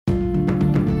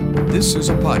This is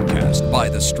a podcast by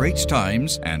The Straits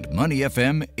Times and Money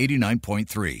FM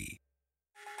 89.3.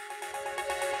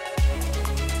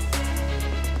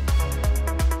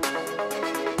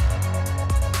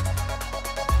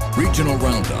 Regional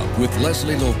Roundup with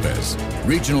Leslie Lopez,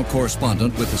 regional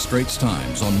correspondent with The Straits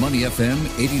Times on Money FM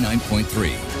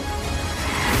 89.3.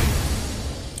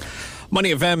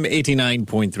 Money FM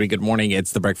 89.3. Good morning.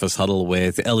 It's the Breakfast Huddle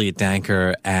with Elliot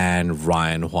Danker and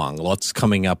Ryan Huang. Lots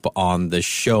coming up on the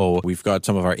show. We've got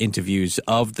some of our interviews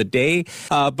of the day.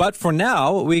 But for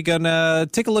now, we're going to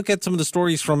take a look at some of the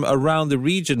stories from around the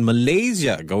region.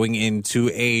 Malaysia going into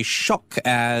a shock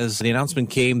as the announcement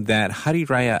came that Hari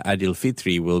Raya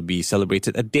Aidilfitri will be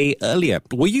celebrated a day earlier.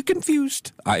 Were you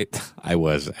confused? I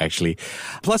was, actually.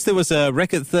 Plus, there was a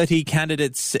record 30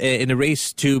 candidates in a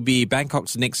race to be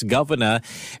Bangkok's next governor.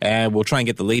 And we'll try and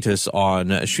get the latest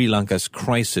on Sri Lanka's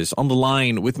crisis. On the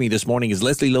line with me this morning is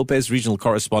Leslie Lopez, regional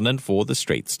correspondent for The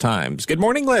Straits Times. Good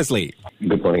morning, Leslie.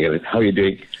 Good morning, Elliot. How are you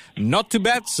doing? Not too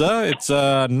bad, sir. It's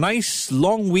a nice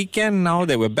long weekend now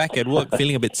that we're back at work,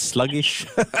 feeling a bit sluggish.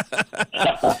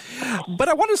 But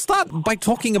I want to start by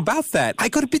talking about that. I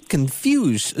got a bit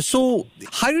confused. So,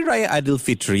 Hari Raya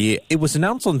Aidilfitri, it was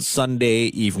announced on Sunday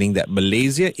evening that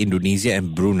Malaysia, Indonesia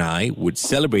and Brunei would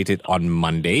celebrate it on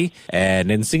Monday. And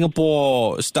then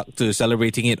Singapore stuck to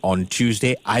celebrating it on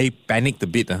Tuesday. I panicked a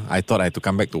bit. I thought I had to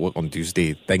come back to work on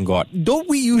Tuesday. Thank God. Don't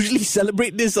we usually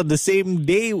celebrate this on the same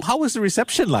day? How was the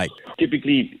reception like?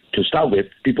 Typically, to start with,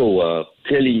 people were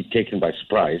clearly taken by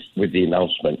surprise with the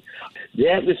announcement. They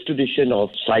have this tradition of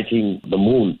sighting the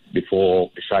moon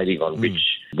before deciding on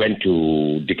when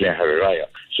to declare Hari Raya.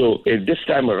 So this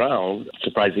time around,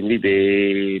 surprisingly,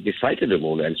 they sighted the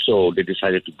moon, and so they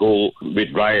decided to go with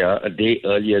Raya a day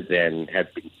earlier than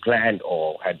had been planned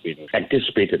or had been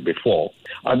anticipated before.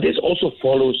 This also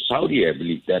follows Saudi, I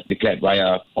believe, that declared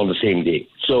Raya on the same day.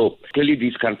 So clearly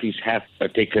these countries have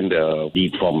taken the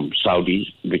lead from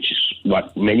Saudi, which is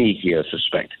what many here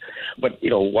suspect. But,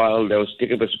 while there was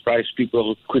taken by surprise,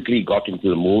 people quickly got into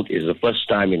the mood. It's the first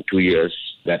time in 2 years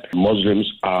that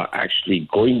Muslims are actually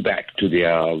going back to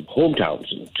their hometowns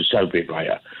to celebrate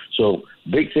Raya. So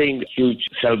big thing, huge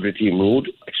celebratory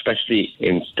mood, especially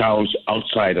in towns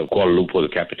outside of Kuala Lumpur,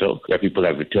 the capital, where people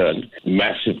have returned.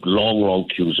 Massive, long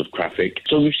queues of traffic.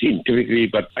 So we've seen typically,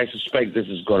 but I suspect this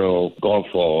is going to go on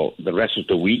for the rest of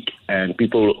the week, and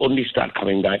people will only start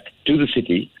coming back to the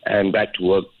city and back to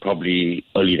work probably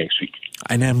early next week.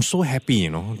 And I'm so happy,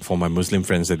 for my Muslim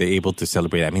friends that they're able to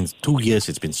celebrate. I mean, 2 years,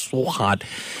 it's been so hard.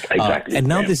 Exactly. And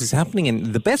now this is happening.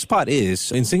 And the best part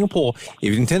is, in Singapore,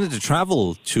 if you intended to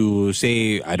travel to,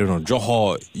 say, I don't know,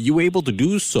 Johor, you were able to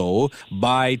do so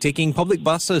by taking public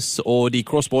buses or the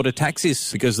cross-border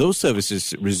taxis because those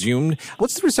services resumed.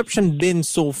 What's the reception been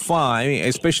so far,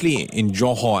 especially in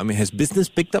Johor? Has business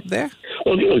picked up there?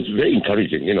 Well, it's very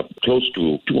encouraging. Close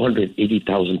to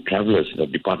 280,000 travelers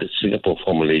departed Singapore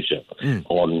from Malaysia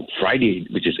on Friday,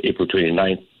 which is April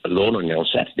 29th, alone on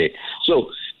Saturday. So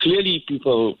clearly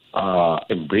people are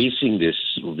embracing this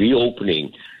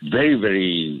reopening very,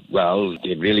 very well.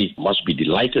 They really must be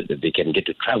delighted that they can get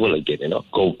to travel again,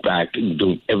 go back and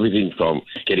do everything from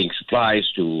getting supplies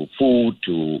to food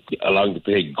to allowing to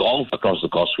play golf across the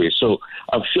causeway. So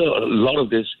I'm sure a lot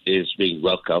of this is being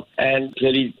welcomed. And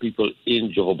clearly people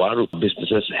in Johor Bahru,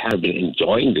 businesses have been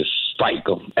enjoying this spike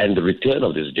and the return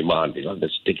of this demand,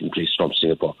 that's taking place from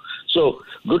Singapore. So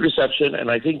good reception, and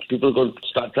I think people are going to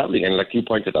start traveling. And like you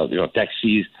pointed out,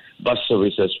 taxis, bus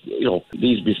services,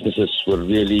 these businesses were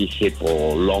really hit for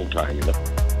a long time.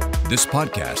 This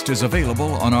podcast is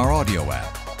available on our audio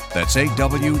app. That's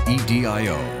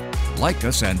AWEDIO. Like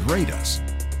us and rate us.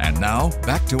 And now,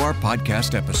 back to our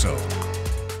podcast episode.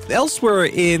 Elsewhere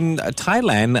in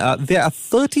Thailand, there are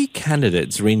 30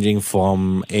 candidates ranging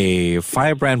from a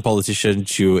firebrand politician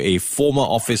to a former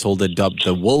office holder dubbed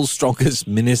the world's strongest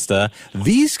minister.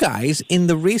 These guys in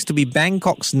the race to be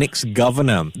Bangkok's next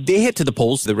governor. They head to the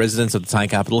polls, the residents of the Thai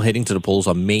capital heading to the polls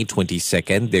on May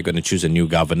 22nd. They're going to choose a new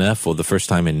governor for the first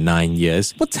time in 9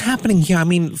 years. What's happening here?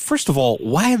 First of all,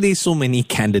 why are there so many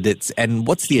candidates and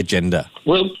what's the agenda?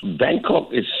 Well,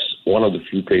 Bangkok is one of the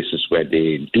few places where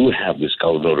they do have this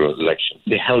gubernatorial election.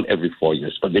 They held every 4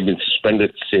 years, but they've been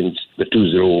suspended since the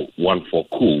 2014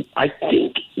 coup. I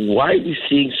think why we're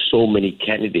seeing so many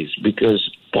candidates,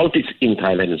 because politics in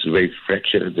Thailand is very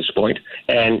fractured at this point,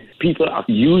 and people are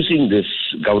using this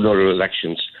gubernatorial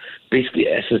elections basically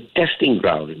as a testing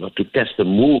ground, to test the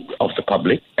mood of the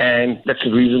public. And that's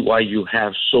the reason why you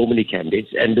have so many candidates.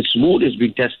 And this mood is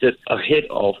being tested ahead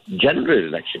of general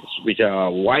elections, which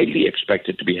are widely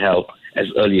expected to be held as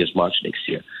early as March next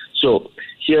year. So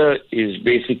here is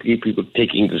basically people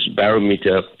taking this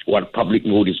barometer, what public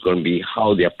mood is going to be,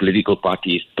 how their political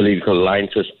parties, political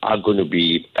alliances are going to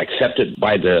be accepted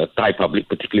by the Thai public,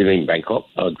 particularly in Bangkok.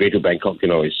 Greater Bangkok,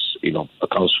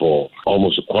 accounts for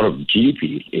almost a quarter of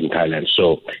GDP in Thailand.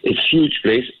 So it's a huge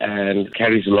place and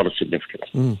carries a lot of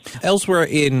significance. Elsewhere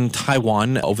in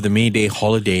Taiwan, over the May Day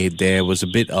holiday, there was a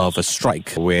bit of a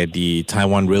strike where the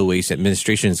Taiwan Railways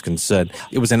Administration is concerned.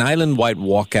 It was an island-wide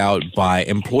walkout by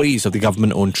employees of the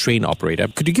government-owned train operator.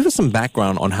 Could you give us some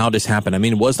background on how this happened? I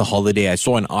mean, it was the holiday. I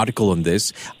saw an article on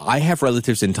this. I have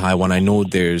relatives in Taiwan. I know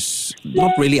there's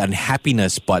not really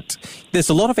unhappiness, but there's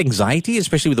a lot of anxiety,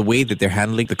 especially with the way that they're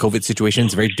handling the COVID situation.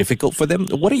 It's very difficult for them.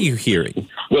 What are you hearing?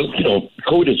 Well,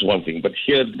 COVID is one thing, but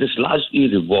here this largely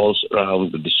revolves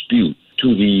around the dispute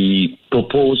to the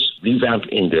proposed revamp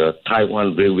in the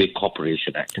Taiwan Railway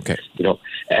Corporation Act. Okay.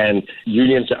 And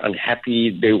unions are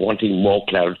unhappy. They're wanting more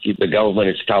clarity. The government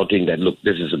is touting that, look,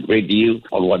 this is a great deal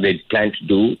on what they plan to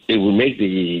do. It will make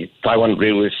the Taiwan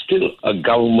Railway still a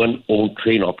government-owned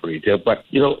train operator. But,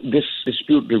 this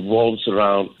dispute revolves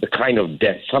around the kind of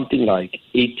debt, something like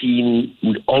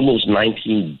almost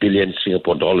 19 billion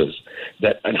Singapore dollars,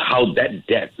 and how that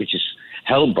debt, which is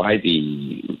held by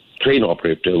the train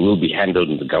operator, will be handled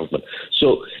in the government.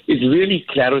 So it's really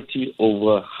clarity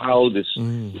over how this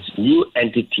new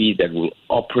entity that will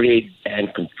operate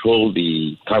and control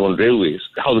the Taiwan Railways,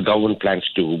 how the government plans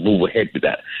to move ahead with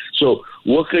that. So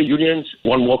worker unions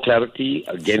want more clarity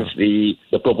against the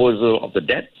proposal of the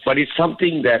debt, but it's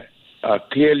something that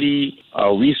clearly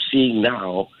we're seeing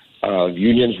now,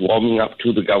 unions warming up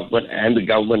to the government, and the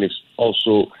government is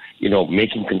also,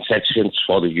 making concessions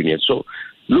for the union. So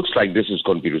looks like this is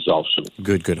going to be resolved soon.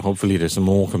 Good. Hopefully there's some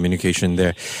more communication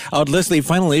there. Leslie,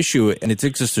 final issue, and it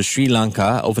takes us to Sri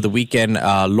Lanka. Over the weekend,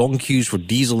 long queues for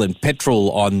diesel and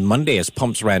petrol on Monday as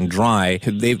pumps ran dry.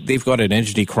 They've got an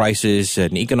energy crisis,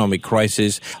 an economic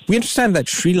crisis. We understand that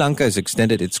Sri Lanka has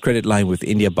extended its credit line with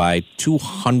India by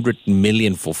 200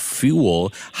 million for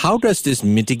fuel. How does this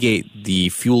mitigate the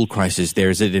fuel crisis there?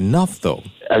 Is it enough, though?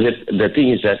 The thing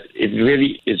is that it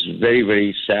really is very,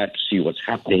 very sad to see what's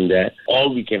happening there.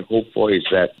 All we can hope for is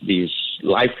that these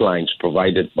lifelines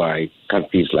provided by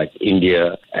countries like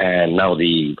India and now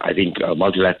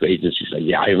multilateral agencies like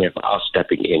the IMF are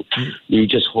stepping in. We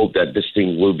just hope that this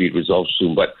thing will be resolved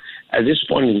soon. But at this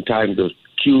point in time, the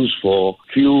queues for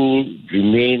fuel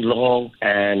remain long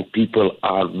and people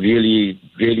are really,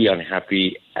 really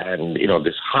unhappy. And,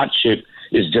 this hardship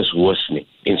is just worsening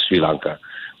in Sri Lanka.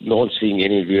 No one's seeing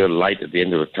any real light at the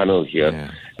end of the tunnel here.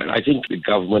 Yeah. And I think the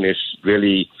government is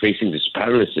really facing this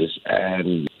paralysis,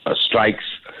 and strikes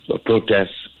or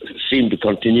protests seem to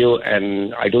continue,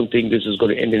 and I don't think this is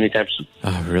going to end anytime soon.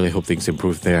 I really hope things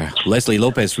improve there. Leslie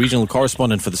Lopez, regional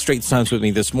correspondent for the Straits Times with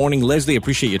me this morning. Leslie,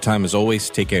 appreciate your time as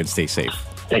always. Take care and stay safe.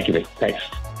 Thank you, mate. Thanks.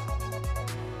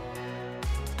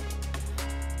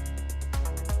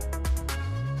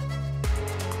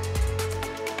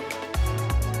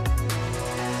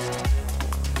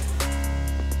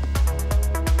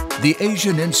 The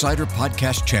Asian Insider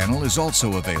Podcast channel is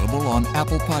also available on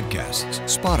Apple Podcasts,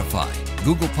 Spotify,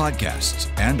 Google Podcasts,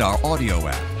 and our audio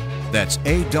app. That's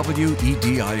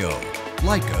AWEDIO.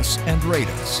 Like us and rate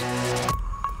us.